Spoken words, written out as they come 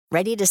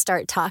Ready to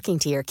start talking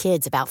to your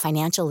kids about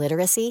financial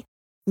literacy?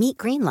 Meet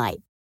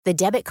Greenlight, the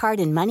debit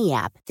card and money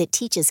app that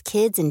teaches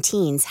kids and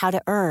teens how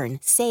to earn,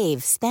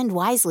 save, spend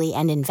wisely,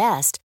 and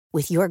invest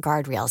with your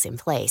guardrails in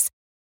place.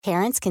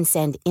 Parents can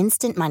send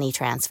instant money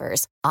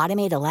transfers,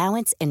 automate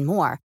allowance, and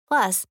more.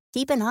 Plus,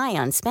 keep an eye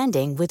on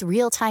spending with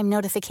real-time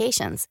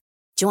notifications.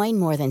 Join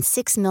more than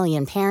 6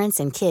 million parents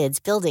and kids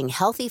building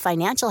healthy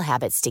financial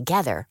habits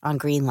together on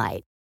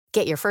Greenlight.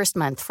 Get your first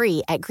month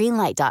free at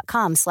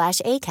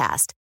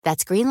greenlight.com/ACAST.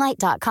 That's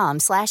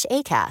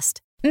greenlight.com/ACAST.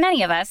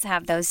 Many of us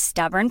have those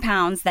stubborn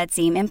pounds that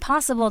seem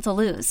impossible to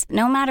lose,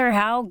 no matter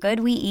how good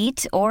we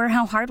eat or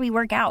how hard we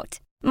work out.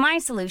 My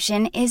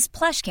solution is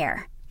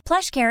PlushCare.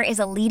 PlushCare is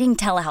a leading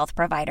telehealth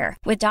provider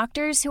with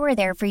doctors who are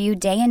there for you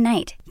day and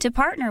night to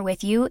partner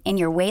with you in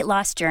your weight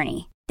loss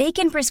journey. They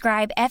can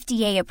prescribe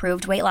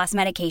FDA-approved weight loss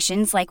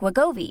medications like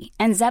Wegovy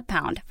and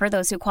Zepbound for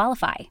those who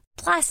qualify.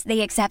 Plus,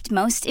 they accept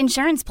most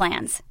insurance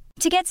plans.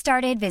 To get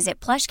started, visit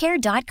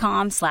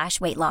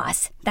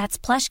plushcare.com/weightloss. That's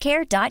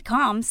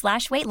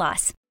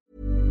plushcare.com/weightloss.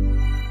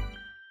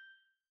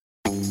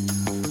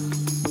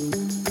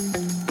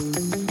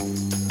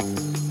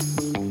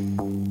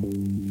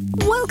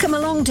 Welcome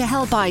along to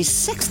Help I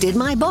Sexted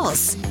My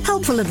Boss.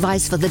 Helpful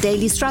advice for the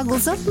daily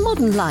struggles of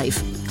modern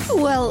life.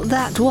 Well,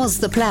 that was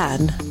the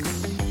plan.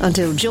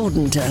 Until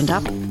Jordan turned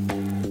up.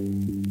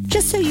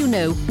 Just so you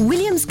know,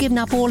 William's given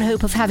up all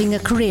hope of having a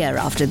career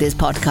after this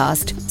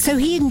podcast, so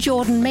he and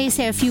Jordan may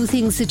say a few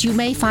things that you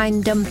may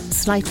find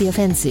slightly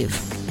offensive.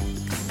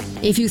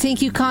 If you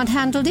think you can't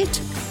handle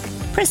it,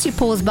 press your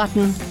pause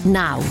button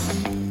now.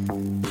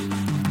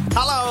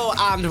 Hello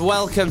and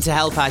welcome to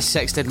Help I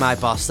Sexted My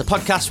Boss, the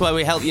podcast where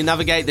we help you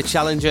navigate the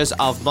challenges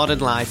of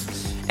modern life,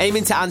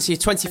 aiming to answer your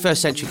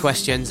 21st century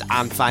questions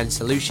and find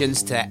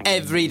solutions to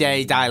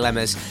everyday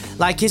dilemmas.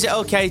 Like, is it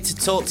okay to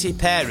talk to your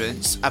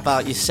parents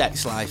about your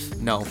sex life?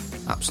 No,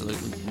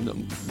 absolutely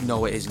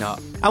no, it is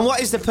not. And what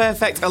is the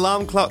perfect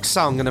alarm clock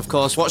song? And of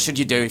course, what should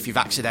you do if you've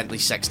accidentally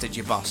sexted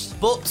your boss?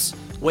 But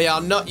we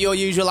are not your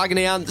usual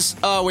agony ants,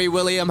 are we,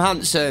 William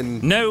Hanson?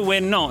 No,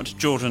 we're not,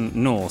 Jordan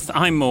North.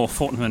 I'm more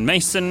Fortnum &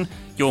 Mason,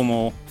 you're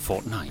more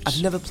Fortnite.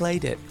 I've never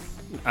played it.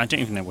 I don't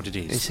even know what it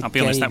is. I'll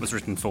be game. honest, that was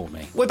written for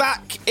me. We're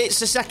back. It's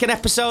the second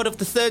episode of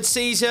the third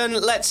season.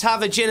 Let's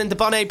have a gin and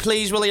debonnaire,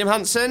 please, William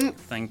Hanson.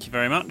 Thank you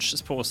very much.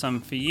 Let's pour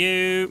some for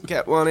you.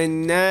 Get one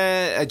in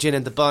there. A gin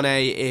and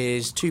debonnaire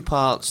is 2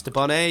 parts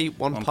debonnaire,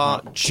 one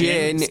part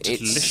gin. It's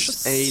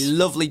delicious. A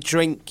lovely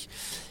drink.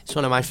 It's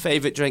one of my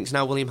favourite drinks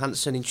now. William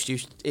Hanson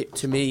introduced it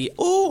to me.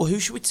 Oh, who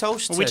should we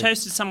toast to? Well, we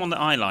toasted someone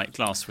that I liked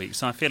last week,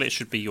 so I feel it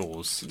should be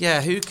yours.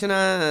 Yeah, who can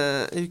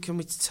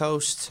we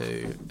toast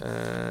to?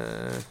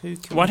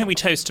 Why don't we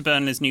toast to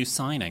Burnley's new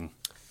signing?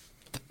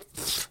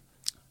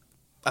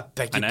 I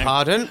beg your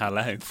pardon?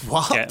 Hello.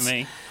 What? Get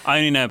me? I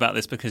only know about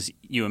this because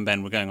you and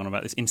Ben were going on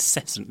about this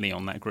incessantly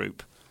on that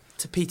group.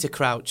 To Peter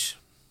Crouch.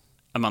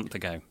 A month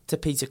ago. To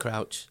Peter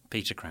Crouch.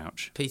 Peter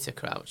Crouch. Peter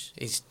Crouch.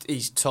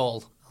 He's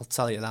tall, I'll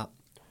tell you that.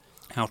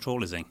 How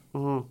tall is he?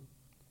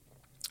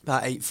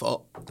 About 8 foot.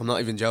 I'm not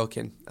even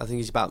joking. I think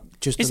he's about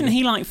just... Isn't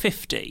he like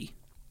 50?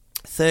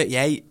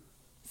 38.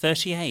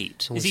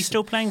 38? Is he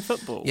still playing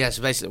football? Yeah,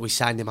 so basically we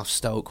signed him off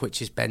Stoke,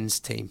 which is Ben's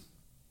team.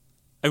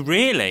 Oh,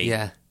 really?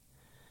 Yeah.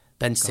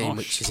 Ben's team,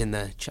 which is in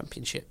the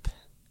Championship.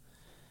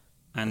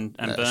 And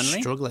Burnley?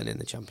 Struggling in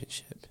the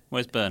Championship.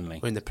 Where's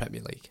Burnley? We're in the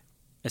Premier League.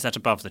 Is that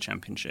above the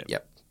Championship?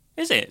 Yep.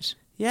 Is it?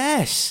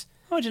 Yes.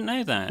 Oh, I didn't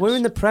know that. We're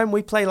in the Prem.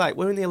 We play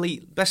we're in the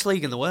elite, best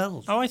league in the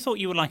world. Oh, I thought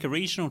you were like a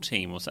regional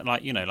team, or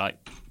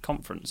like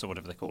conference or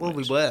whatever they call it. Well,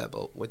 we were,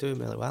 but we're doing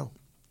really well.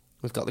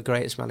 We've got the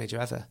greatest manager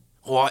ever.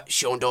 What,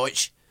 Sean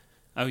Dyche?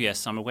 Oh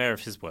yes, I'm aware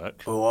of his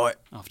work.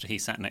 What? After he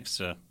sat next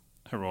to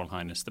Her Royal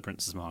Highness the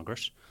Princess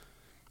Margaret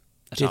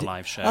at our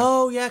live show.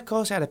 Oh yeah, of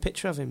course. I had a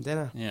picture of him,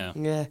 didn't I? Yeah.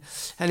 Yeah.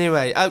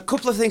 Anyway, a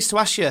couple of things to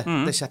ask you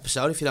this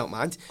episode, if you don't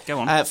mind. Go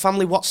on.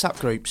 Family WhatsApp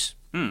groups.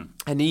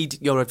 I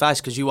need your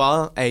advice because you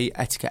are a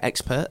etiquette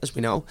expert, as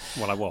we know.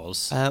 Well, I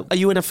was. Are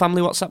you in a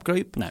family WhatsApp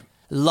group? No. A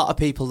lot of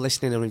people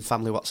listening are in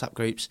family WhatsApp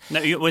groups. No,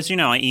 as you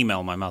know, I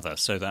email my mother,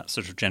 so that's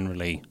sort of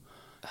generally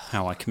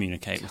how I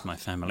communicate with my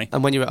family.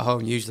 And when you're at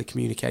home, you usually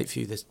communicate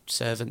through the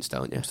servants,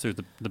 don't you? Through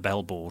the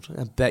bell board.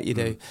 I bet you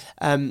do.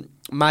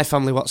 My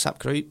family WhatsApp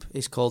group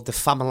is called the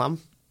Famalam.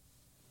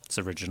 It's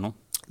original.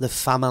 The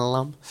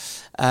Famalam.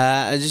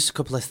 Just a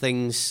couple of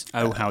things.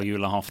 Oh, how you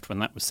laughed when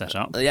that was set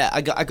up. Yeah,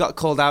 I got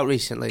called out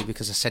recently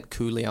because I said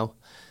Coolio.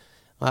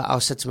 I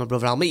said to my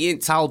brother, I'll meet you in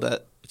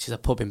Talbot, which is a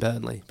pub in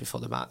Burnley, before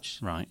the match.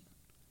 Right.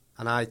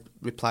 And I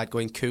replied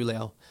going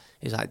Coolio.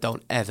 He's like,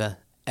 don't ever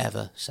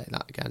say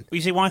that again. Well,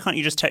 you see, why can't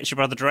you just text your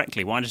brother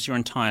directly? Why does your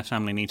entire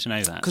family need to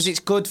know that? Because it's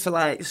good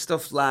for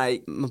stuff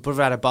like, my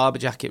brother had a barber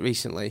jacket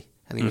recently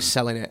and he was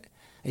selling it.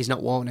 He's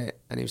not worn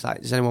it, and he was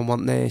like, "Does anyone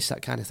want this?"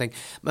 That kind of thing.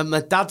 My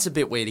dad's a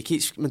bit weird.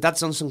 My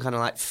dad's on some kind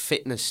of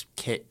fitness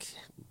kick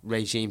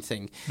regime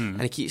thing,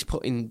 and he keeps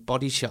putting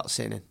body shots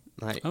in. Is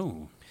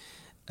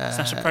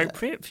that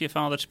appropriate for your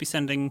father to be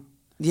sending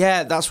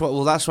Yeah, that's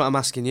what I'm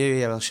asking you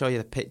here. I'll show you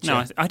the picture.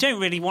 No, I don't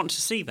really want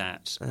to see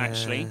that,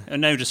 actually.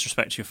 No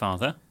disrespect to your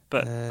father,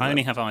 but I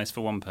only have eyes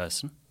for one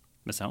person,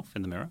 myself,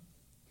 in the mirror.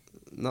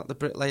 Not the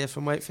bricklayer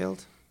from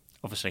Wakefield?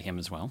 Obviously him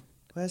as well.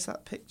 Where's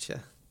that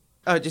picture?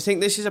 Oh, do you think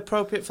this is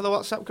appropriate for the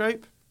WhatsApp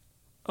group?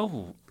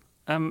 Oh,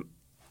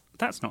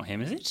 that's not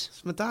him, is it?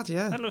 It's my dad,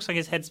 yeah. That looks like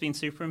his head's been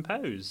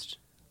superimposed.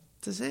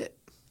 Does it?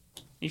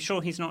 Are you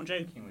sure he's not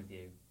joking with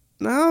you?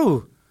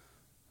 No.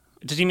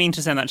 Did he mean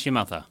to send that to your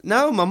mother?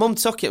 No, my mum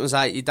took it and was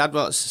like, your dad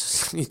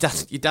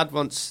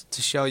wants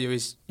to show you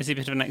his... Is he a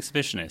bit of an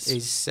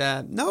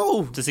exhibitionist?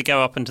 No. Does he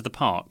go up into the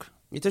park?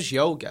 He does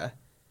yoga.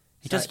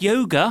 He does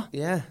yoga?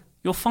 Yeah.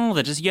 Your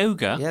father does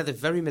yoga? Yeah, they're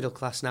very middle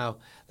class now.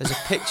 There's a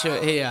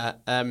picture here.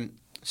 I'm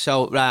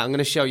going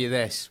to show you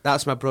this.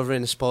 That's my brother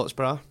in a sports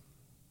bra.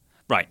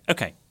 Right,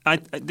 okay.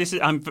 What this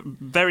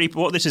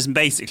has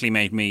basically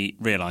made me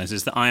realise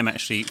is that I am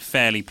actually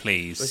fairly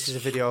pleased. This is a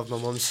video of my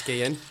mum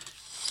skiing.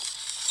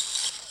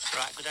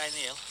 Right, good day,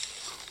 Neil.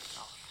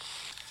 Oh.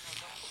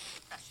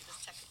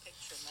 Just take a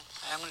picture of me.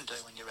 I'm going to do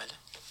it when you're ready.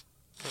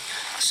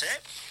 That's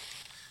it.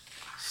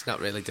 It's not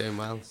really doing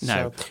well.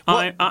 No.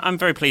 So, I'm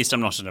very pleased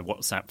I'm not in a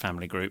WhatsApp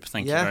family group.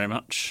 Thank you very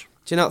much.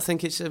 Do you not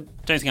think it's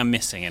Don't think I'm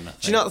missing anything.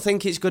 Do you not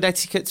think it's good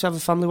etiquette to have a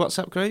family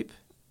WhatsApp group?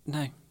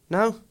 No.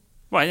 No?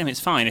 Well, I mean, it's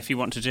fine if you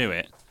want to do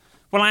it.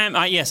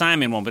 Well, yes, I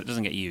am in one, but it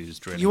doesn't get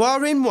used, really. You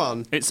are in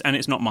one? It's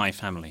not my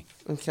family.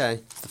 Okay.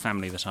 It's the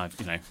family that I've,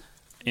 in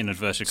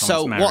inverted commas,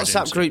 so married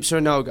WhatsApp into. Groups are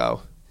a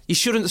no-go? You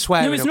shouldn't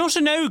swear. No, it's not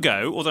a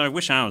no-go, although I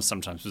wish ours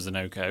sometimes was a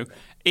no-go.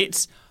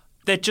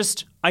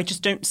 I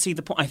just don't see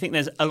the point. I think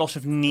there's a lot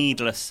of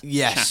needless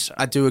chatter.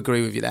 I do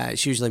agree with you there.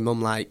 It's usually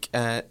mum like,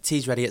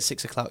 tea's ready at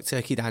 6 o'clock,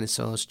 turkey,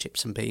 dinosaurs,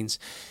 chips and beans.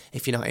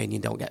 If you're not in, you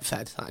don't get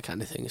fed, that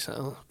kind of thing. So,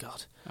 oh,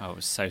 God. Oh, it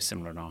was so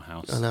similar in our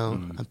house. I know,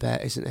 I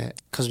bet, isn't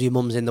it? Because your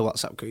mum's in the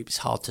WhatsApp group, it's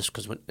hard to,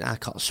 because I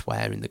can't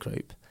swear in the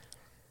group.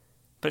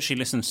 But she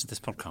listens to this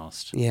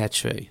podcast. Yeah,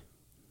 true.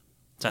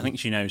 So I think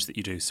she knows that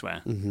you do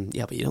swear. Mm-hmm.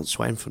 Yeah, but you don't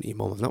swear in front of your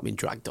mum. I've not been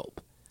dragged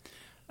up.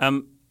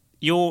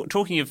 You're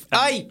talking of...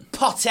 Hey,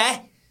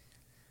 Potter!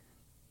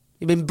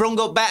 You've been brung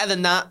up better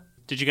than that.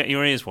 Did you get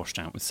your ears washed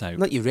out with soap?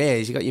 Not your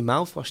ears, you got your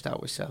mouth washed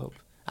out with soap.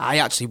 I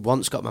actually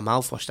once got my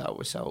mouth washed out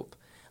with soap.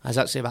 I was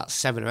actually about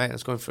 7 or 8. I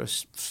was going for a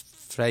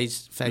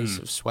phase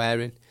of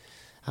swearing.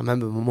 I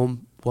remember my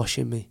mum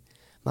washing me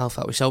mouth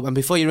out with soap. And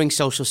before you ring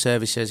social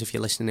services, if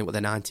you're listening with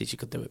the 90s, you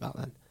could do it back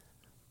then.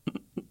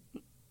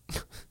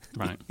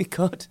 Right. You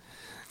could.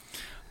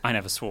 I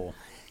never swore.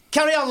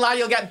 Carry on, lad.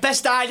 You'll get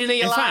best hiding of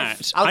your life.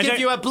 Fact, I'll give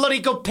you a bloody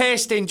good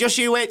pasting. Just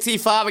you wait till your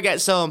father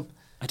gets home.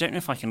 I don't know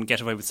if I can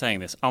get away with saying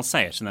this. I'll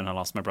say it and then I'll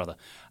ask my brother.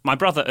 My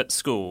brother at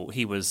school,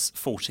 he was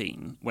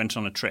 14, went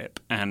on a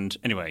trip. And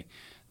anyway,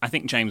 I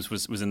think James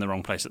was in the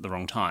wrong place at the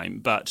wrong time.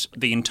 But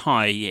the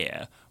entire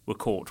year were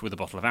caught with a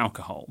bottle of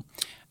alcohol.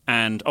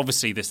 And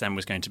obviously this then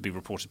was going to be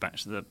reported back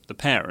to the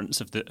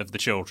parents of the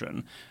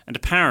children. And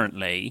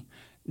apparently...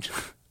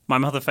 My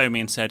mother phoned me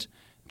and said,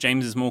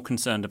 James is more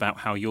concerned about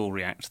how you'll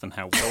react than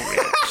how we'll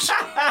react.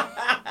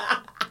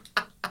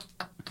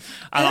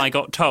 And I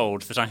got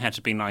told that I had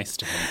to be nice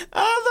to him.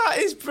 Oh,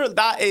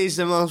 that is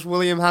the most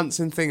William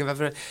Hanson thing I've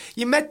ever heard.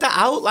 You made that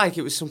out like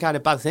it was some kind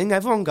of bad thing.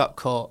 Everyone got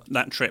caught.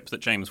 That trip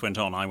that James went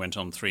on, I went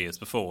on 3 years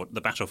before,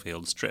 the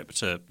Battlefields trip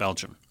to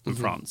Belgium and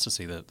France to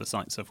see the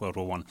sites of World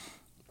War I.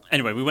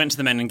 Anyway, we went to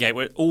the Menin Gate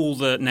where all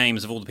the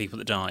names of all the people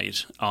that died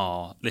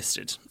are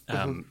listed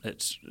at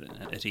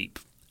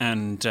Ypres.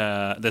 And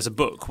there's a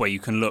book where you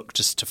can look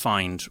just to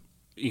find,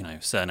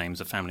 surnames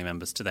of family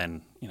members to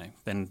then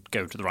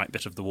go to the right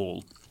bit of the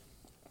wall.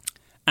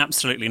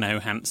 Absolutely no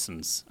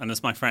Hansons. And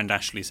as my friend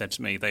Ashley said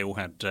to me, they all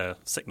had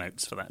sick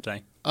notes for that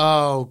day.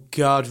 Oh,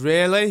 God,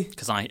 really?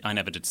 Because I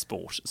never did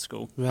sport at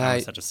school. Right. I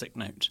always had a sick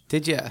note.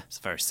 Did you? It's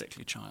a very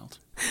sickly child.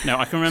 No,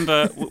 I can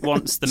remember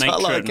once the matron...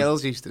 a lot of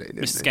girls used to do it,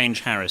 Miss Scange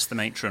Harris, the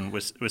matron,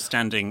 was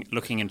standing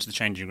looking into the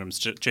changing rooms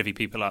to chivvy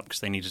people up because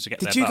they needed to get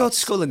their butts. Did you go to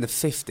school in the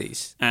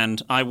 50s?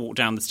 And I walked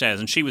down the stairs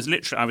and she was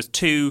literally... I was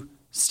 2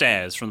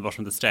 stairs from the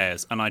bottom of the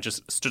stairs and I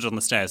just stood on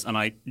the stairs and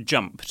I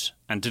jumped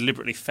and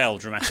deliberately fell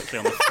dramatically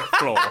on the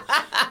floor.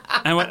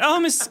 And I went, oh,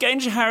 Miss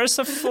Scange Harris,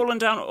 I've fallen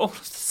down all of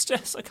the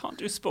stairs. I can't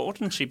do sport.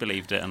 And she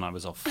believed it and I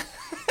was off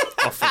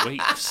for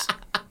weeks.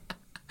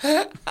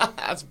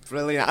 That's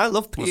brilliant. I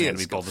love PE. Wasn't going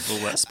to be bothered with all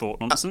that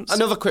sport nonsense.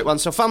 Another quick one.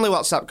 So family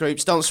WhatsApp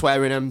groups, don't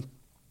swear in them.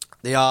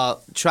 They are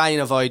try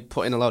and avoid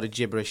putting a lot of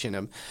gibberish in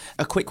them.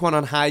 A quick one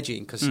on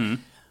hygiene, because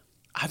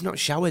I've not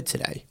showered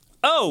today.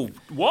 Oh,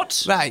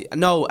 what? Right,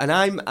 no, and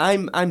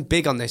I'm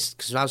big on this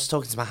because I was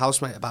talking to my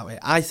housemate about it.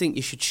 I think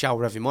you should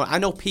shower every morning. I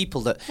know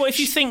people that... Well,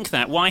 if you think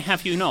that, why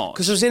have you not?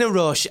 Because I was in a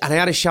rush and I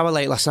had a shower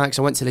late last night because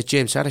I went to the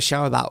gym. So I had a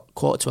shower about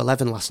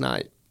 11:15 last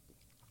night.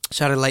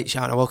 So I had a late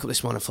shower and I woke up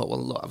this morning and thought,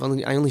 well, look,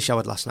 I only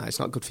showered last night. It's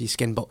not good for your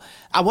skin. But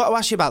I want to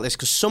ask you about this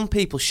because some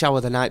people shower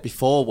the night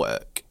before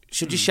work.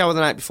 Should you shower the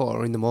night before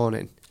or in the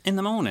morning? In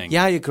the morning?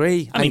 Yeah, I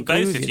agree. I mean,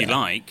 agree both with if you there.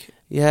 like.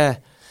 Yeah.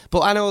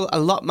 But I know a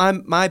lot.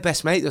 My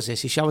best mate does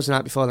this. He showers the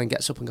night before, then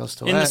gets up and goes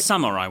to work. In the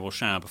summer, I will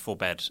shower before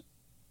bed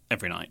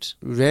every night.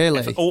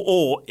 Really?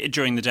 Or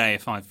during the day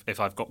if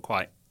I've got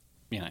quite,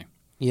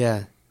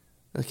 Yeah.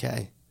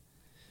 Okay.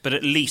 But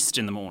at least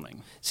in the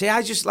morning. See,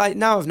 I just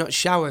now I've not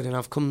showered and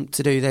I've come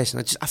to do this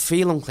and I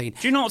feel unclean.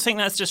 Do you not think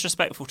that's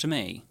disrespectful to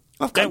me?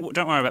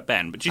 Don't worry about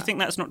Ben. But do you think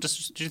that's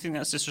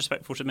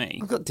disrespectful to me?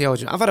 I've got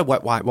deodorant. I've had a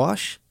wet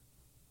whitewash.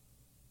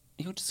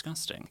 You're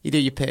disgusting. You do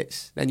your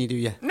pits, then you do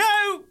your...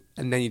 No!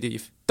 And then you do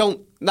your...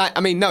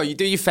 you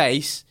do your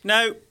face.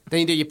 No.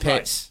 Then you do your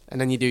pits,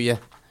 and then you do your...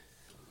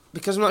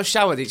 Because I'm not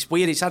showered, it's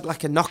weird. It's had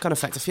like a knock-on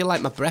effect. I feel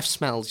like my breath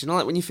smells. You know,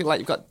 like when you feel like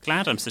you've got...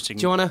 Glad I'm sitting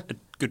Do you want a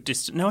good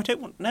distance. No, I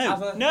don't want...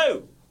 No.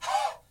 No!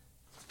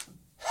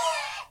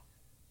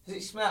 Does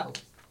it smell?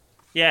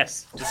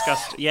 Yes.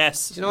 Disgusting.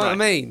 Yes. Do you know what I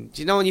mean?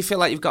 Do you know when you feel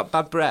like you've got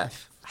bad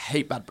breath? I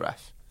hate bad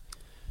breath.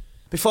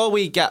 Before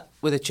we get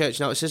with the church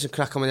notices and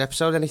crack on with the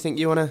episode, anything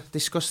you want to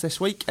discuss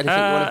this week? Anything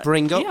you want to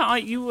bring up? Yeah,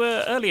 you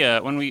were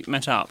earlier when we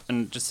met up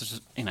and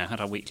just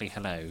had our weekly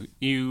hello.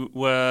 You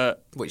were...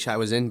 Which I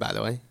was in, by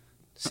the way.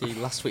 See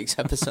last week's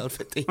episode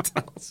for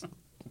details.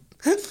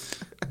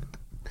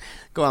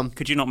 Go on.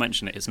 Could you not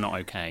mention it? It's not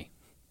okay.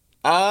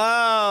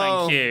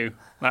 Oh! Thank you.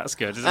 That's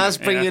good, isn't That's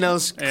it? bringing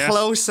us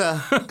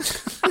closer.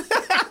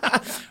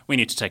 We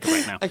need to take a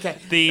break now. Okay.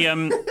 The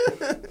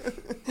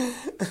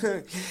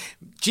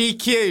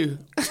GQ.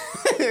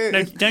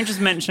 No, don't just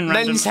mention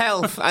random... Men's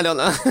Health. I don't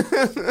know.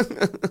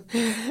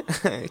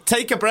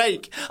 Take a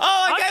break. Oh,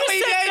 I get what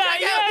you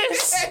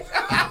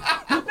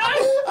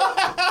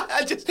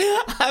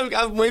did.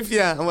 I'm with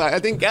you. I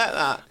didn't get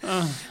that.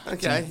 Oh,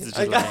 okay.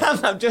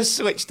 I've just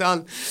switched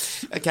on.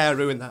 Okay, I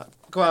ruined that.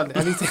 Go on.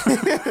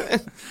 Anything.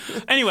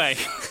 Anyway.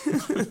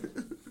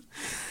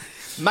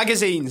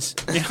 Magazines.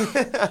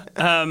 Yeah.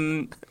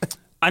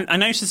 I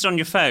noticed on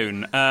your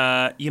phone,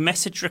 your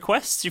message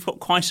requests. You've got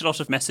quite a lot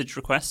of message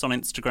requests on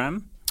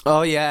Instagram.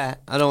 Oh, yeah.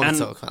 I don't want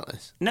to talk about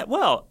this. No,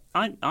 well,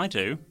 I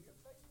do.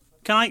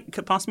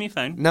 Could pass me your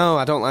phone? No,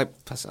 I don't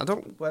like... Pass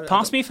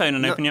me your phone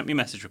and open up your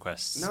message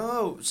requests.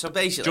 No, so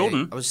basically...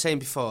 Jordan? I was saying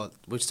before,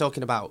 we were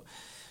talking about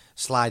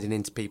sliding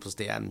into people's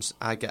DMs.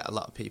 I get a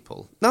lot of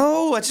people...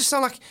 No, I just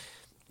sound like...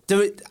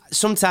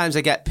 Sometimes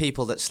I get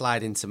people that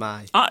slide into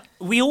my...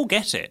 We all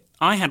get it.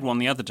 I had one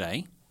the other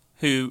day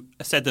who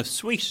said the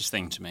sweetest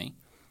thing to me.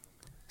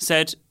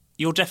 Said,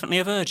 "You're definitely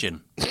a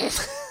virgin."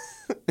 Is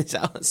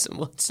that what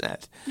someone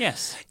said?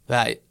 Yes.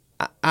 Right.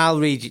 I'll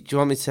read you. Do you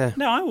want me to...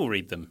 No, I will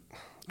read them.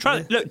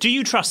 Look, do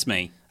you trust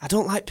me? I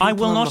don't like people I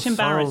will on not my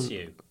embarrass phone.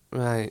 you.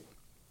 Right.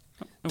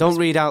 Don't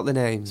read out the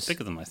names. It's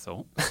bigger than I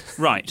thought.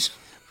 Right.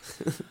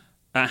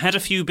 Had a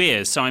few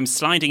beers, so I'm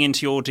sliding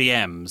into your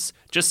DMs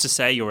just to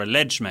say you're a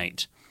ledge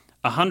mate.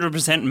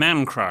 100%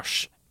 man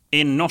crush.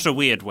 In not a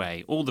weird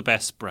way. All the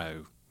best,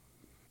 bro.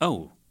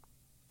 Oh,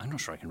 I'm not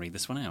sure I can read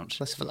this one out.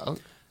 Let's have a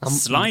look.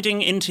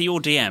 Sliding into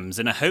your DMs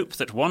in a hope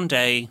that one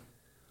day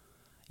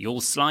you'll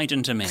slide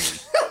into me.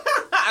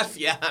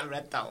 Yeah, I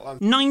read that one.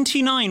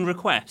 99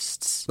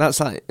 requests.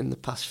 That's like in the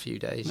past few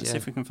days, Let's see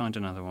if we can find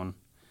another one.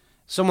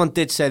 Someone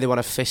did say they want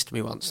to fist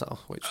me once, though,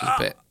 which was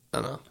a bit...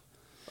 I don't know.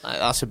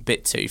 That's a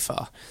bit too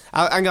far.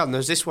 Hang on,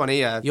 there's this one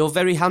here. You're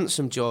very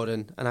handsome,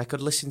 Jordan, and I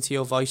could listen to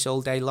your voice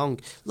all day long.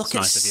 Look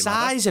at the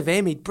size of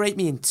him. He'd break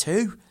me in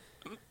two.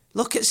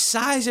 Look at the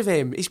size of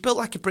him. He's built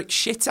like a brick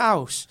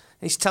shithouse.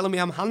 And he's telling me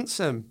I'm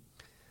handsome.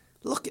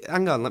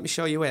 Hang on, let me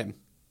show you him.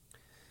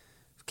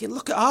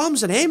 Look at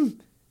arms on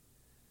him.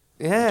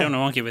 Yeah. You don't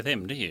want to argue with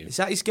him, do you? Is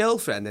that his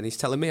girlfriend and he's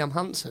telling me I'm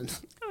handsome?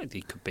 Oh,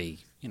 he could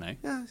be,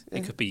 Yeah.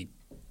 It could be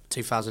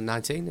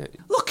 2019.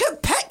 Look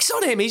at pecs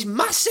on him. He's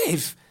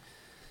massive.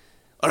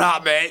 All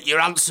right, mate, you're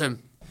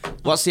handsome.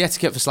 What's the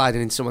etiquette for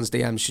sliding in someone's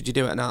DMs? Should you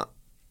do it or not?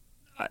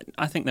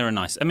 I think they're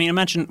nice. I mean,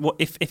 imagine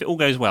if it all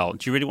goes well.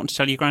 Do you really want to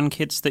tell your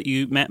grandkids that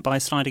you met by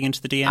sliding into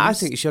the DMs? I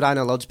think you should. I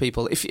know loads of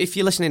people. If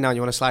you're listening now and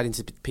you want to slide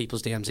into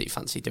people's DMs that you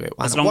fancy, do it.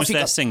 As long as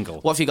they're single.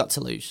 What have you got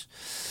to lose?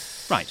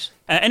 Right.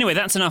 Anyway,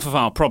 that's enough of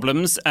our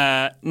problems.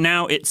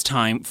 Now it's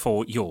time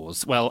for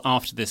yours. Well,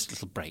 after this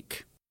little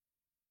break.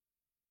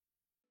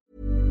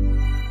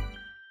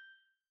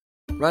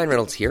 Ryan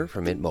Reynolds here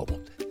from Mint Mobile.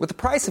 With the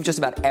price of just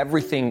about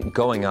everything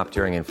going up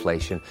during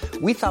inflation,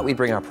 we thought we'd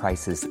bring our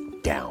prices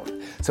down.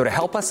 So to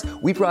help us,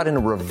 we brought in a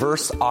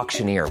reverse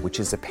auctioneer, which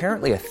is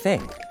apparently a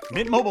thing.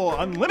 Mint Mobile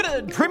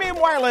Unlimited Premium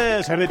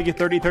Wireless. How to get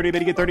 30, 30, bit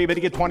to get 30, bit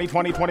to get 20,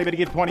 20, 20, bit to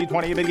get 20,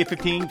 20, bit to get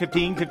 15,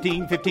 15,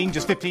 15, 15,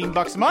 just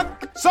 $15 a month?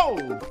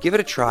 Sold! Give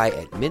it a try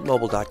at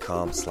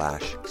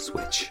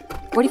mintmobile.com/switch.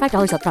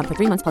 $45 up front for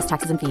 3 months plus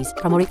taxes and fees.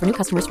 Promo rate for new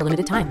customers for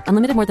limited time.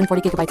 Unlimited more than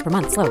 40 gigabytes per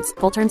month. Slows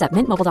full terms at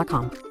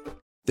mintmobile.com.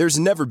 There's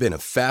never been a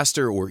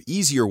faster or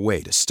easier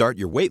way to start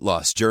your weight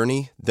loss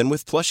journey than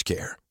with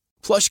PlushCare.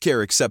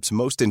 PlushCare accepts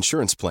most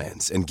insurance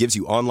plans and gives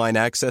you online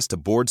access to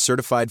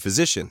board-certified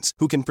physicians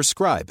who can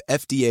prescribe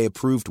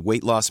FDA-approved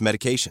weight loss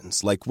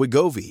medications like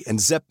Wegovy and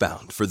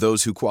Zepbound for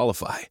those who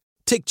qualify.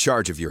 Take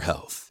charge of your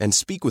health and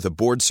speak with a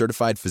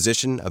board-certified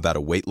physician about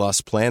a weight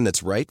loss plan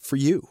that's right for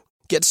you.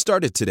 Get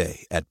started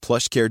today at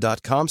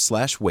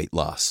plushcare.com/weight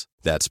loss.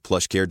 That's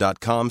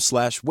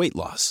plushcare.com/weight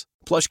loss.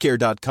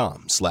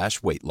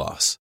 plushcare.com/weight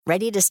loss.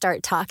 Ready to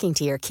start talking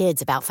to your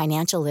kids about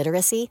financial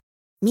literacy?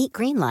 Meet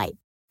Greenlight,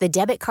 the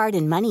debit card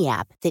and money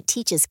app that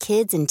teaches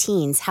kids and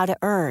teens how to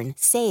earn,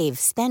 save,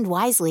 spend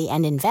wisely,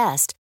 and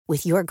invest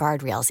with your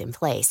guardrails in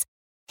place.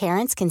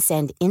 Parents can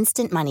send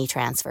instant money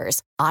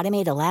transfers,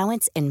 automate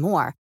allowance, and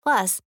more.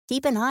 Plus,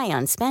 keep an eye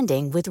on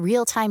spending with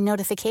real-time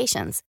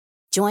notifications.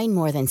 Join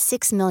more than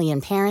 6 million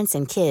parents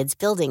and kids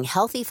building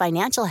healthy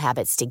financial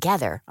habits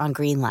together on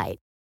Greenlight.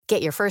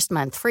 Get your first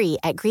month free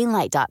at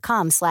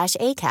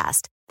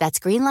greenlight.com/ACAST. That's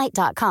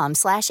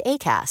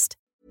greenlight.com/ACAST.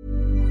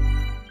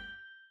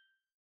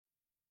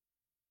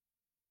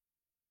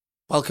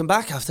 Welcome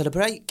back after the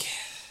break.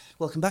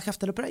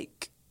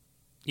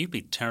 You'd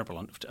be terrible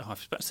on. I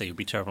was about to say you'd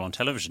be terrible on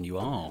television. You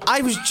are. I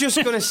was just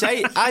going to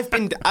say I've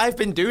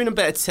been doing a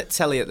bit of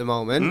telly at the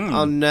moment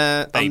on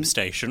Babe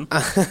Station.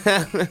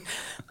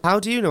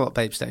 How do you know what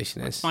Babe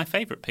Station is? My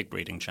favourite pig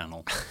breeding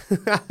channel.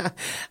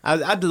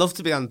 I'd love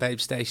to be on Babe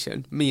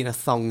Station. Me in a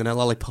thong and a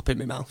lollipop in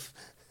my mouth.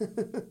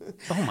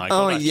 Oh my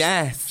god!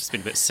 Yes. Just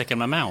been a bit sick in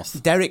my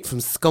mouth. Derek from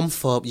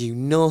Scunthorpe, you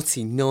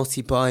naughty,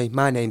 naughty boy.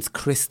 My name's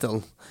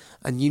Crystal,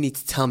 and you need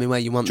to tell me where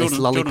you want this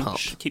lollipop.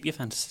 Jordan, keep your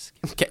fantasies.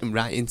 I'm getting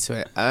right into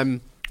it.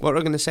 What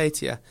was I going to say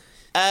to you?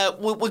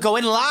 We're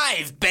going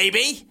live,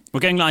 baby. We're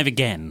going live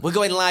again. We're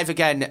going live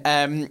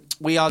again.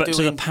 We are doing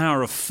to the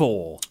power of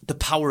 4. The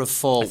power of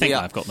 4. I think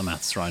I've got the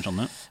maths right on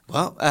that.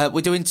 Well,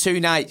 we're doing 2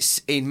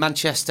 nights in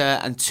Manchester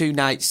and 2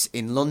 nights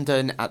in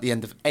London at the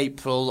end of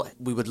April.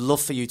 We would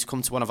love for you to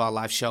come to one of our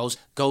live shows.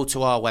 Go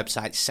to our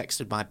website,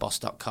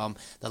 sextedmyboss.com.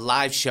 The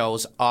live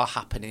shows are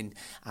happening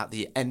at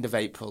the end of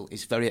April.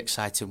 It's very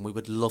exciting. We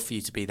would love for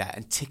you to be there.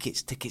 And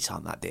tickets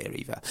aren't that dear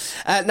either.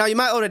 Now, you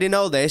might already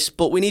know this,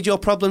 but we need your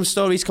problem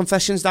stories,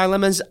 confessions,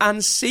 dilemmas,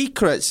 and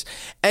secrets.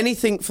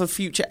 Anything for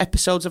future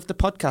episodes of the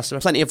podcast. There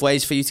are plenty of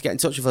ways for you to get in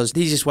touch with us.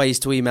 The easiest way is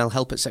to email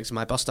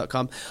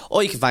help@sextedmyboss.com,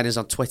 or you can find us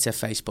on Twitter,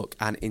 Facebook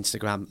and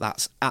Instagram.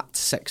 That's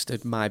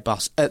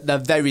 @sextedmyboss. At the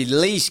very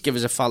least, give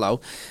us a follow.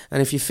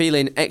 And if you're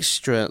feeling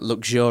extra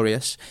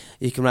luxurious,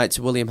 you can write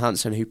to William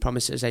Hanson, who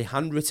promises a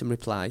handwritten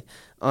reply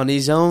on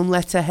his own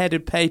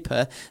letter-headed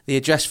paper. The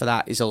address for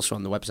that is also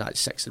on the website,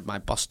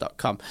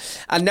 sextedmyboss.com.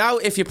 And now,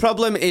 if your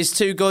problem is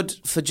too good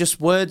for just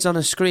words on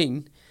a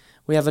screen,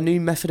 we have a new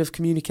method of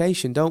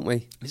communication, don't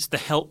we? It's the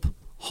help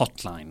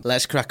hotline.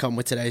 Let's crack on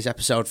with today's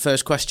episode.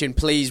 First question,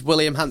 please,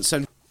 William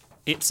Hanson.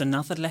 It's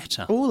another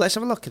letter. Oh, let's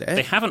have a look at it.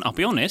 They haven't, I'll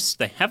be honest,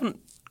 they haven't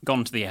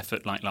gone to the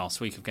effort like last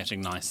week of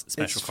getting nice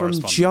special it's from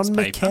correspondence John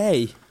paper.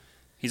 McKay.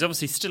 He's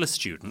obviously still a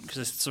student, because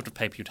it's the sort of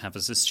paper you'd have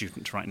as a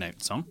student to write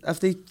notes on. Have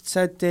they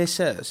said Dear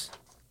Sirs?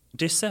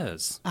 Dear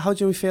Sirs. How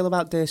do we feel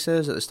about Dear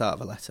Sirs at the start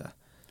of a letter?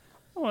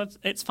 Well,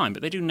 it's fine,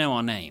 but they do know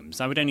our names.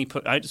 I would only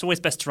put... It's always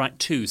best to write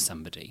to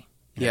somebody.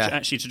 Yeah.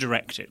 Actually to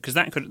direct it, because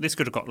this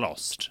could have got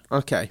lost.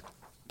 Okay.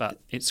 But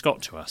it's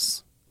got to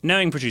us.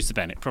 Knowing producer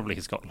Ben, it probably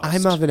has got lost.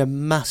 I'm having a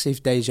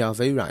massive deja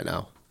vu right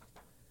now.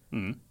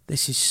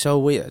 This is so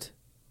weird.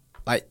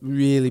 Like,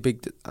 really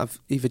big. I've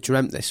either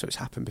dreamt this or it's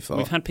happened before.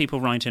 We've had people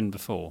write in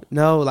before.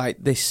 No, like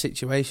this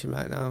situation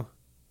right now.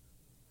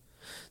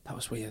 That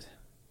was weird.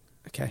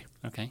 Okay.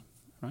 Okay,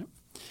 right.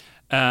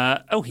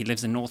 He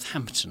lives in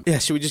Northampton. Yeah,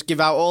 should we just give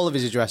out all of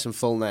his address and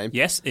full name?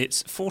 Yes,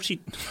 it's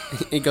 40...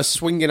 He goes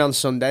swinging on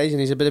Sundays and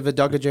he's a bit of a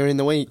dogger during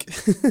the week.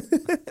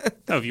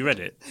 Oh, have you read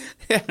it?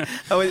 Yeah.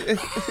 Oh, is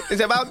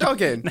it about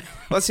dogging? No.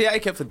 What's the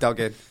etiquette for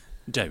dogging?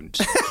 Don't.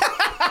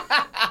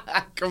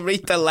 I can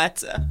read the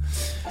letter.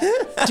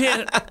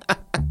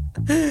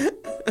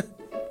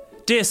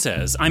 Dear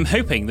Sirs, I'm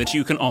hoping that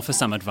you can offer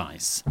some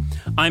advice.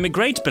 I'm a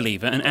great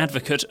believer and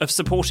advocate of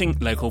supporting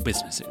local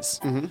businesses.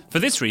 Mm-hmm. For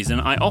this reason,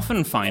 I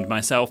often find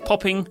myself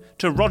popping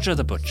to Roger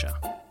the Butcher.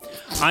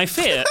 I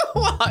fear...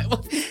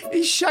 What?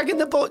 He's shagging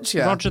the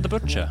butcher? Roger the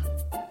Butcher.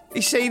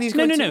 He's saying he's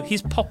going to... No,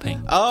 he's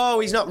popping. Oh,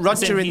 he's not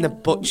Rogering the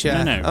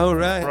Butcher. No. Oh,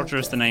 right. Roger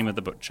is the name of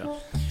the butcher.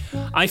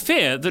 I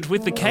fear that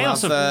with the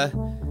chaos of...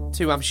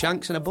 2 ham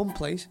shanks and a bun,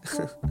 please.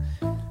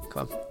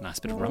 Come on. Nice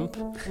bit of rump.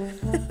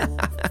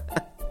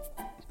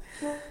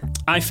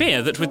 I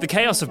fear that with the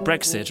chaos of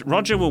Brexit,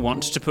 Roger will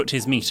want to put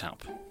his meat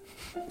up.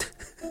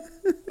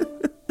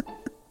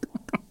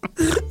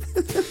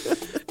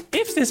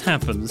 If this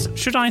happens,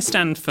 should I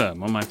stand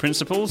firm on my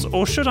principles,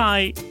 or should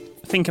I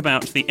think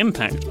about the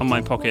impact on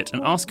my pocket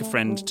and ask a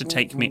friend to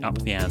take me up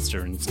the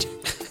Asda instead?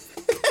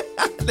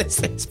 This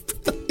is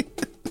brilliant.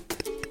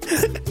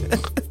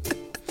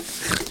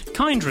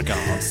 Kind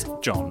regards,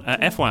 John.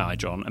 FYI,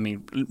 John, I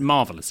mean,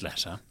 marvellous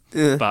letter.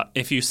 Yeah. But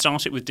if you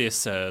start it with Dear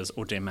Sirs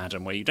or Dear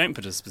Madam, where you don't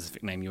put a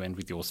specific name, you end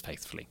with Yours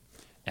faithfully.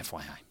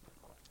 FYI.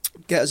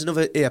 Get us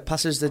another... Here,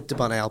 pass us the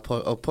Debonnet. I'll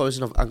pour us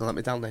another... Hang on, let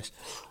me down this.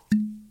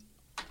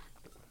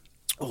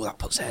 Oh, that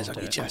puts hairs on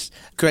your chest.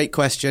 Great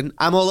question.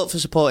 I'm all up for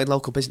supporting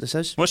local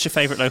businesses. What's your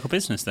favourite local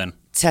business, then?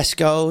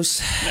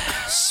 Tesco's,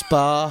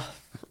 Spar.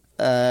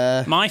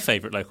 My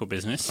favourite local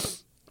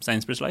business,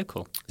 Sainsbury's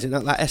Local. Is it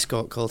not that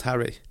escort called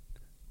Harry?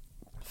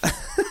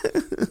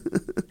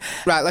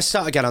 Right, let's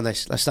start again on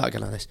this.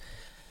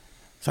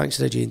 Thanks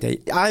to the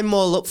G&D. I'm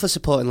all up for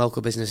supporting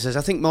local businesses.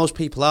 I think most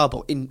people are,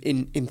 but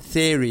in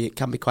theory, it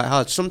can be quite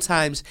hard.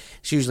 Sometimes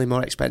it's usually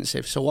more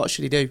expensive. So what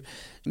should he do?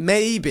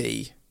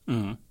 Maybe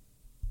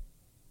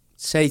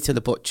say to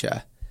the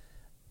butcher,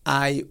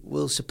 I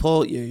will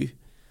support you,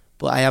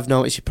 but I have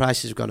noticed your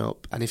prices have gone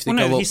up. And if they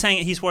go up, he's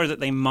saying he's worried that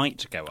they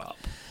might go up.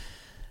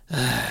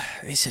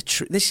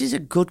 This is a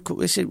good...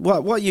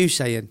 What are you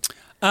saying?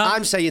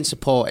 I'm saying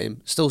support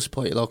him. Still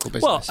support your local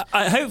business.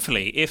 Well,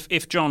 hopefully,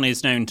 if John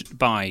is known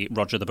by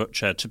Roger the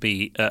Butcher to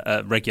be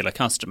a regular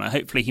customer,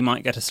 hopefully he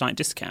might get a slight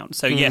discount.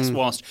 So yes,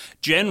 whilst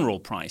general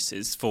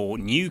prices for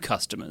new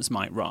customers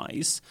might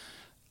rise,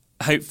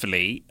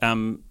 hopefully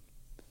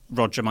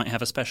Roger might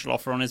have a special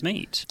offer on his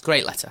meat.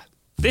 Great letter.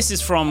 This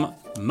is from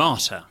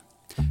Marta.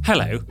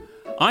 Hello.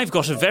 I've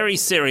got a very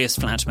serious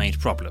flatmate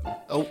problem.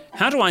 Oh.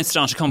 How do I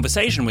start a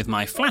conversation with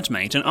my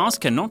flatmate and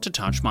ask her not to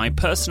touch my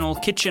personal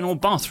kitchen or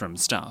bathroom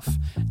stuff?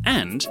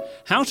 And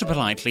how to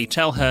politely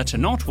tell her to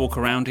not walk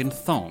around in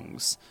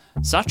thongs?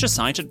 Such a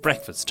sight at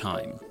breakfast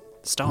time.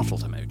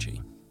 Startled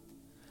emoji.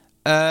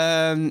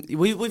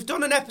 We've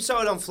done an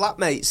episode on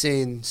flatmates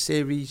in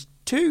Series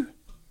 2.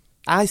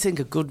 I think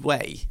a good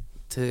way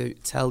to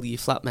tell your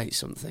flatmate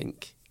something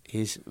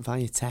is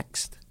via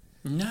text.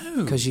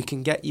 No. Because you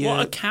can get your...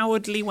 What a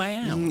cowardly way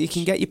out. You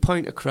can get your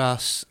point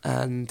across,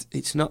 and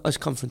it's not as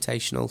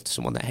confrontational to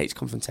someone that hates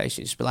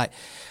confrontation. Just be like,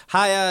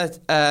 hiya,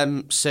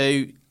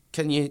 so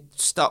can you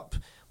stop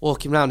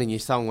walking around in your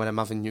thong when I'm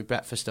having your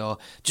breakfast? Or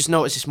just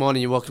noticed this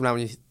morning you're walking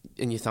around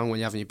in your thong when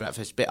you're having your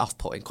breakfast. Bit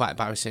off-putting, quite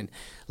embarrassing.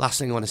 Last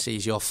thing I want to see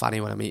is your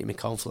fanny when I'm eating my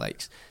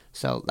cornflakes.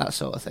 So that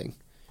sort of thing.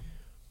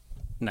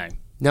 No.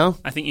 No?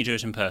 I think you do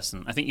it in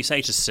person. I think you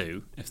say to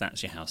Sue, if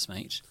that's your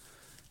housemate,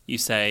 you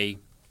say...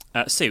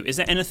 Sue, is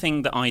there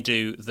anything that I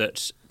do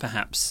that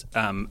perhaps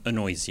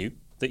annoys you,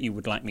 that you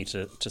would like me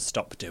to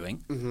stop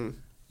doing? Mm-hmm.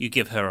 You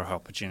give her an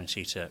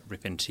opportunity to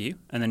rip into you,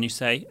 and then you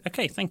say,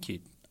 OK, thank you,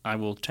 I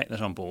will take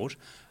that on board.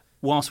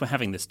 Whilst we're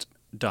having this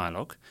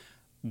dialogue,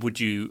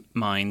 would you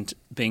mind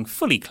being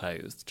fully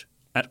clothed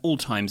at all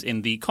times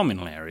in the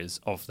communal areas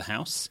of the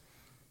house?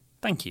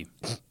 Thank you.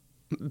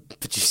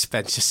 But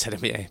Spence just said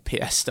to me,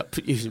 PS, stop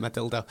using my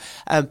dildo.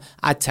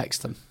 I'd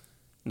text them.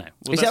 No.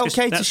 Well, is it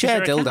okay to share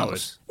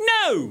dildos?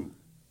 No!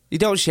 You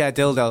don't share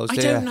dildos, do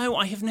you? I don't know.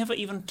 I have never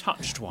even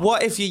touched one.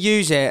 What if you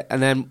use it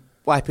and then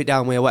wipe it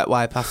down with a wet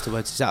wipe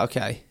afterwards? Is that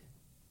okay?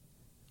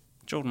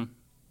 Jordan.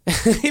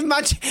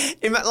 Imagine,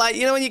 like,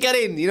 you know when you get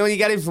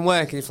in from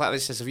work and your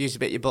flatmate says, I've used a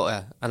bit of your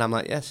butter. And I'm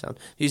like, yes, Sam.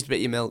 Used a bit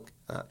of your milk.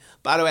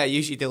 By the way, I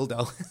use your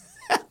dildo.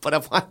 But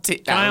I've wiped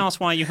it down. Can I ask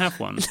why you have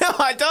one? No,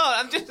 I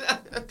don't. I'm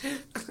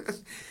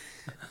just...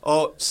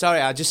 Oh, sorry,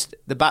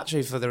 the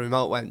battery for the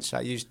remote went,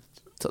 so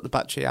took the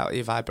battery out of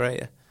your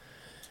vibrator.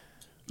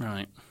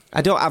 Right.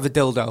 I don't have a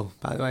dildo,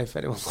 by the way, if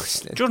anyone's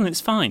listening. Jordan, it's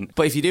fine.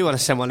 But if you do want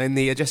to send one in,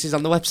 the address is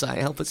on the website,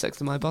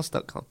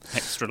 help@sextandmyboss.com.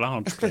 Extra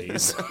large,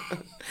 please.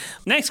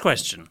 Next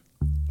question.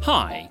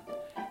 Hi.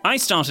 I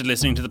started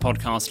listening to the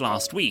podcast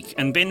last week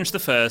and binged the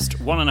first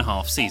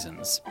 1.5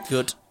 seasons.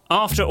 Good.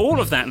 After all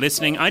of that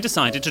listening, I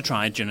decided to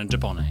try Gin and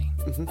Dubonnet.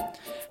 Mm-hmm.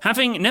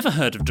 Having never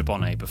heard of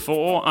Dubonnet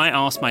before, I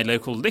asked my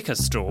local liquor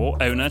store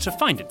owner to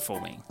find it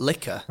for me.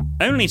 Liquor?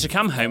 Only to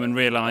come home and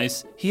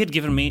realise he had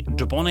given me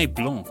Dubonnet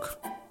Blanc.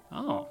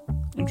 Oh,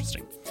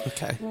 interesting.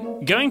 Okay.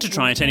 Going to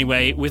try it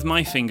anyway, with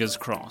my fingers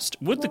crossed.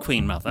 Would the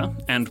Queen Mother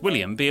and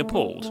William be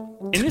appalled?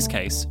 In this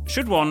case,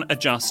 should one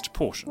adjust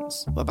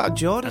portions? What about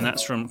Jordan? And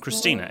that's from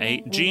Christina,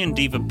 a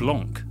G&Diva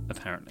Blanc,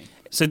 apparently.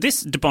 So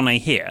this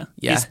Dubonnet here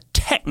is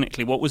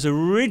technically what was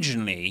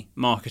originally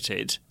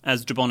marketed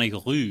as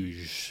Dubonnet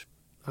Rouge.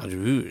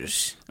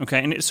 Rouge.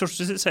 Okay, and it sort of,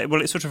 does it say?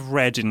 Well, it's sort of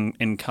red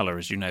in colour,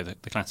 as you know, the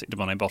classic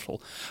Dubonnet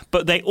bottle.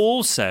 But they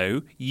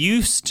also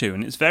used to,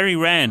 and it's very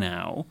rare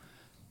now,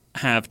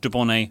 have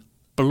Dubonnet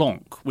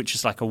Blanc, which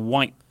is like a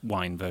white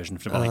wine version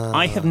of Dubonnet.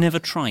 I have never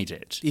tried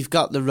it. You've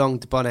got the wrong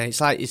Dubonnet.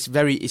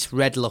 It's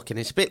red looking.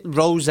 It's a bit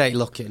rosé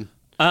looking.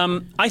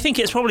 I think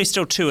it's probably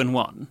still 2 in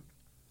 1.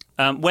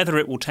 Whether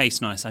it will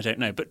taste nice, I don't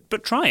know.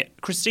 But try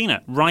it.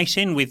 Christina, write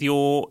in with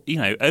your,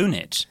 own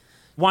it.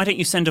 Why don't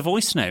you send a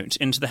voice note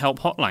into the help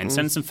hotline?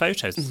 Send some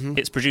photos. Mm-hmm.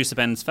 It's producer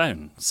Ben's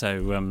phone.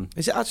 So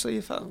is it actually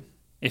your phone?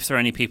 If there are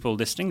any people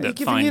listening that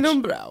find your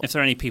number out? If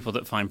there are any people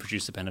that find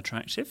producer Ben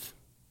attractive,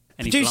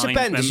 any producer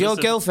Ben, does your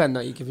of... girlfriend know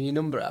you're giving your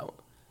number out?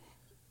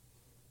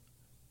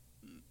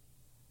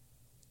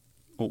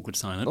 Awkward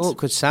silence.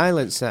 Awkward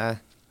silence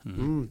there.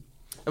 Mm.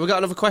 Have we got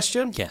another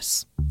question?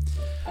 Yes.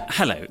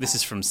 Hello, this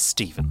is from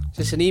Stephen. Is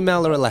this an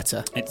email or a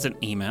letter? It's an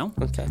email.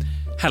 Okay.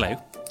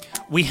 Hello.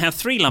 We have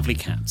 3 lovely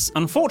cats.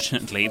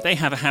 Unfortunately, they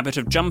have a habit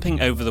of jumping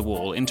over the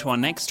wall into our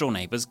next-door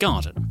neighbour's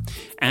garden,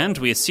 and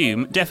we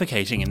assume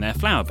defecating in their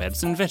flower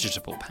beds and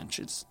vegetable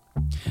patches.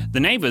 The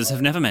neighbours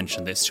have never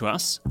mentioned this to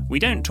us. We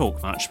don't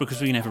talk much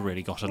because we never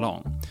really got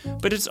along,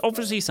 but it's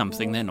obviously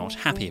something they're not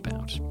happy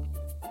about.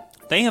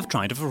 They have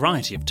tried a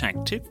variety of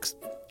tactics.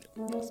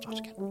 I'll start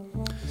again.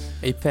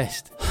 Are you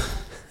pissed?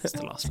 It's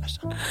the last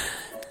letter.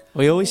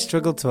 We always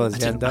struggle towards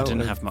the end, don't we? I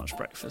didn't have much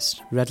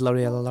breakfast. Red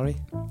lorry, yellow lorry.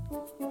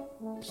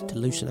 Just to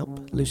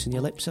loosen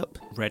your lips up.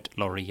 Red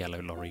lorry,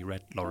 yellow lorry,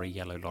 red lorry,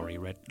 yellow lorry,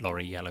 red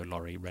lorry, yellow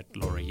lorry, red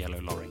lorry,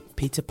 yellow lorry.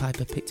 Peter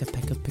Piper picked a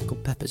peck of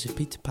pickled peppers. If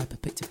Peter Piper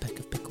picked a peck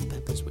of pickled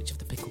peppers, which of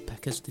the pickled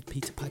peckers did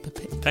Peter Piper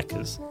pick?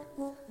 Peckers?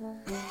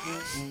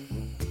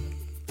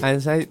 I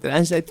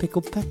say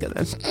pickled pecker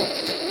then.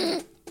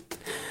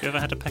 You ever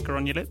had a pecker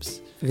on your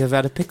lips? Have you ever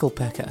had a pickled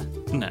pecker?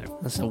 No.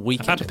 That's a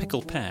weekend. I've had a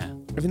pickled pear.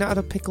 Have you not had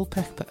a pickled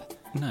pepper?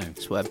 No.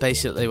 It's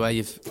where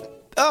you've...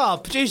 Oh,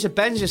 producer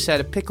Ben just said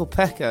a pickled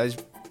pecker is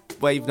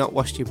where you've not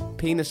washed your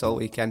penis all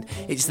weekend.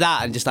 It's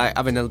that and just like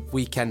having a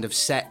weekend of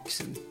sex.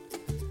 And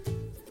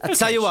I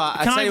tell you what.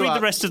 Can I read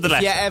the rest of the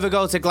letter? If you ever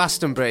go to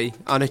Glastonbury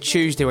on a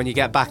Tuesday when you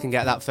get back and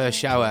get that first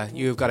shower,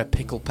 you've got a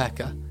pickled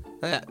pecker.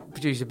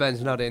 Producer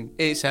Ben's nodding.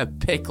 It's a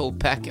pickled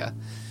pecker.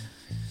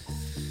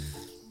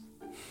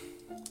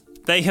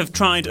 They have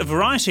tried a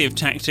variety of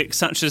tactics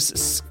such as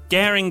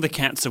scaring the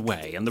cats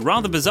away and the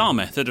rather bizarre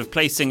method of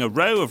placing a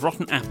row of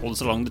rotten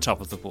apples along the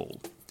top of the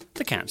wall.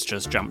 The cats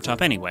just jumped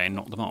up anyway and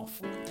knocked them off.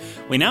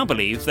 We now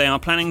believe they are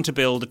planning to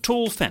build a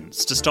tall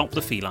fence to stop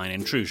the feline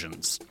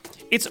intrusions.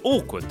 It's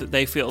awkward that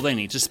they feel they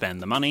need to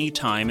spend the money,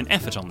 time and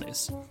effort on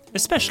this,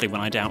 especially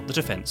when I doubt that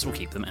a fence will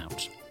keep them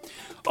out.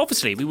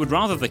 Obviously, we would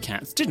rather the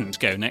cats didn't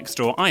go next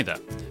door either,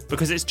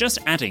 because it's just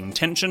adding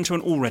tension to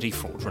an already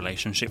fraught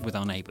relationship with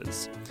our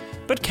neighbours.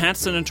 But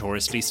cats are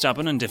notoriously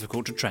stubborn and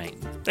difficult to train.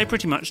 They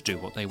pretty much do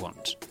what they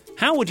want.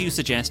 How would you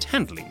suggest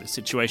handling this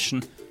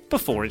situation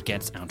before it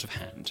gets out of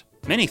hand?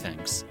 Many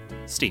thanks,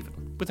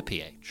 Stephen, with a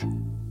PH.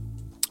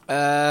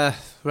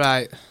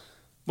 Right.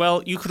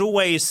 Well, you could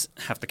always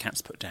have the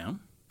cats put down.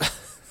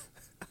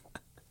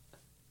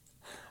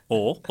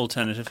 Or,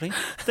 alternatively,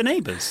 the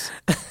neighbours.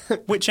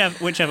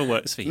 Whichever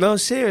works for you. No,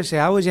 seriously,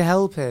 how would you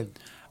help him?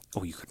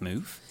 Or you could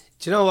move.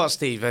 Do you know what,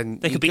 Stephen?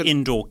 They could be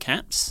indoor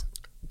cats.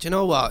 Do you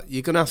know what?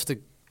 You're gonna have to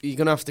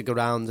go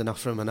round and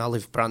offer him an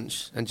olive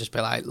branch and just be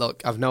like,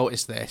 look, I've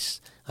noticed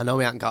this. I know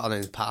we haven't got on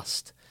in the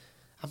past.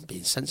 I'm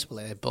being sensible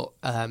here, but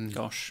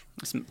gosh,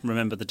 let's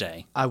remember the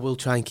day. I will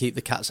try and keep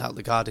the cats out of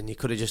the garden. You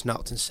could have just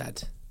knocked and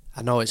said,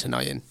 I know it's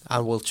annoying. I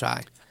will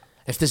try.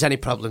 If there's any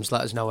problems,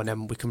 let us know and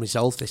then we can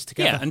resolve this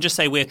together. Yeah, and just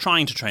say we're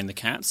trying to train the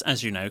cats.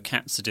 As you know,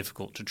 cats are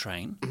difficult to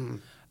train.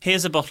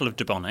 Here's a bottle of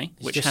Dubonnet,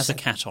 which has a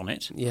cat on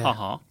it. Yeah.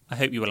 Haha. I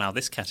hope you allow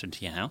this cat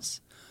into your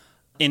house.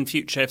 In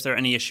future, if there are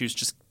any issues,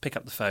 just pick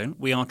up the phone.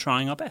 We are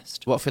trying our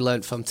best. What have we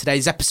learnt from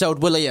today's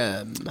episode,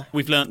 William?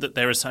 We've learnt that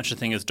there is such a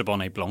thing as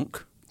Dubonnet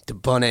Blanc.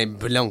 Dubonnet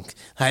Blanc.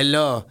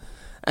 Hello,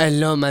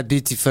 my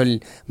beautiful.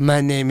 My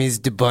name is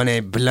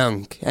Dubonnet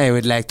Blanc. I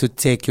would like to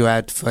take you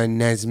out for a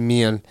nice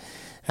meal.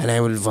 And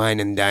I will wine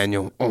and dine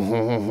you.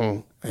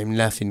 I'm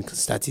laughing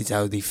because that is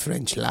how the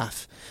French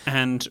laugh.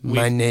 And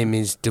my name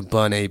is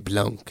Dubonnet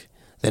Blanc.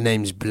 The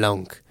name's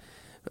Blanc.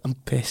 I'm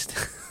pissed.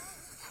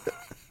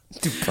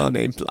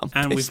 Dubonnet Blanc.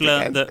 And we've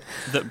learned that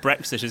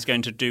Brexit is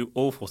going to do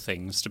awful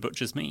things to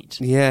butcher's meat.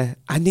 Yeah,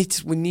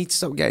 we need to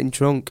stop getting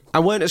drunk. I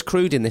weren't as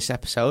crude in this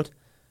episode.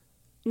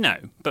 No,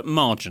 but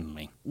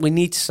marginally. We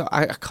need to stop.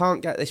 I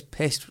can't get this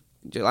pissed.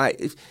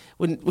 Like,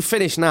 we're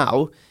finished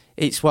now.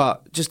 It's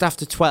just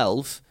after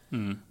 12.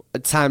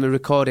 At time of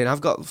recording,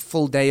 I've got a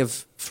full day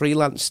of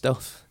freelance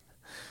stuff.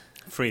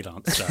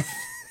 Freelance stuff?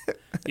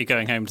 You're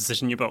going home to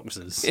sit in your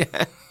boxes?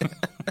 Yeah.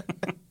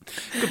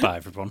 Goodbye,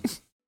 everyone.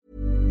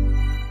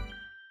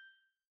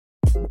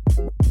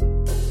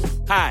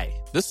 Hi,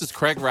 this is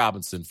Craig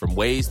Robinson from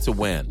Ways to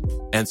Win,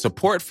 and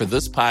support for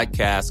this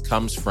podcast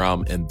comes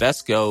from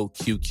Invesco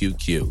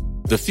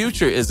QQQ. The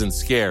future isn't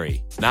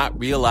scary. Not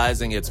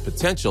realizing its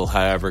potential,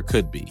 however,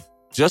 could be.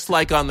 Just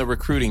like on the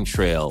recruiting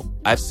trail,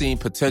 I've seen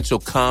potential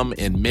come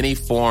in many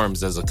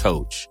forms as a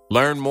coach.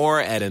 Learn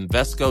more at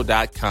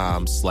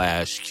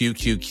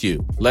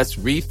Invesco.com/QQQ. Let's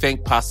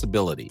rethink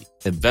possibility.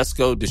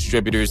 Invesco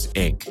Distributors,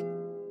 Inc.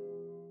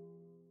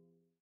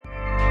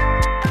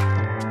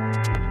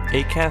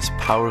 Acast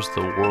powers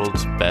the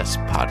world's best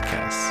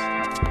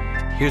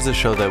podcasts. Here's a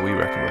show that we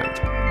recommend.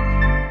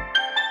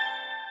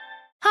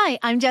 Hi,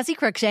 I'm Jessie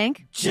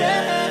Cruikshank. Jessie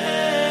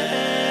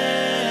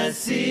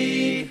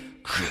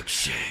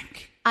Cruikshank.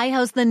 I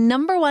host the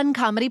 #1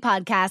 comedy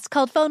podcast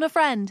called Phone a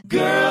Friend.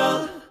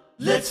 Girl,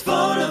 let's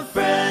phone a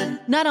friend.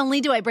 Not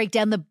only do I break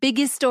down the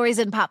biggest stories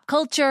in pop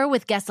culture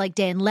with guests like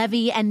Dan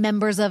Levy and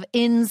members of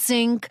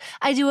NSYNC,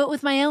 I do it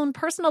with my own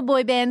personal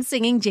boy band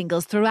singing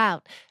jingles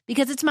throughout.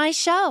 Because it's my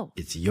show.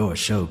 It's your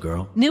show,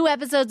 girl. New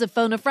episodes of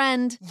Phone a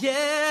Friend.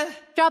 Yeah.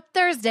 Drop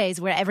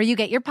Thursdays wherever you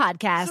get your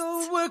podcasts.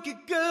 So work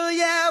it, girl,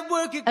 yeah,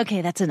 work it.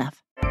 Okay, that's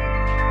enough.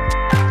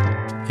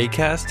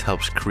 Acast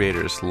helps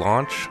creators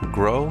launch,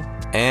 grow,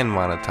 and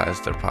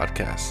monetize their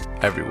podcasts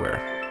everywhere.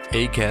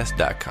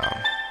 Acast.com.